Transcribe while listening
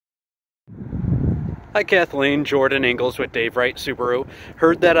Hi Kathleen, Jordan Ingalls with Dave Wright Subaru.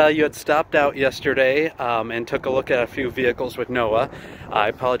 Heard that you had stopped out yesterday and took a look at a few vehicles with Noah. I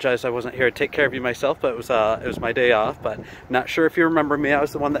apologize I wasn't here to take care of you myself, but it was my day off. But not sure if you remember me. I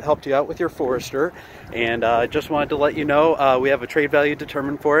was the one that helped you out with your Forester, and I just wanted to let you know we have a trade value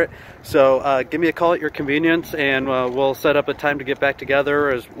determined for it. So give me a call at your convenience, and we'll set up a time to get back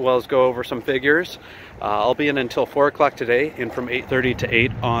together as well as go over some figures. I'll be in until 4 o'clock today and from 8:30 to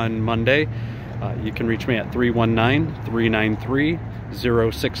 8 on Monday. You can reach me at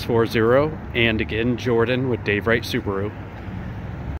 319-393-0640, and again, Jordan with Dave Wright Subaru.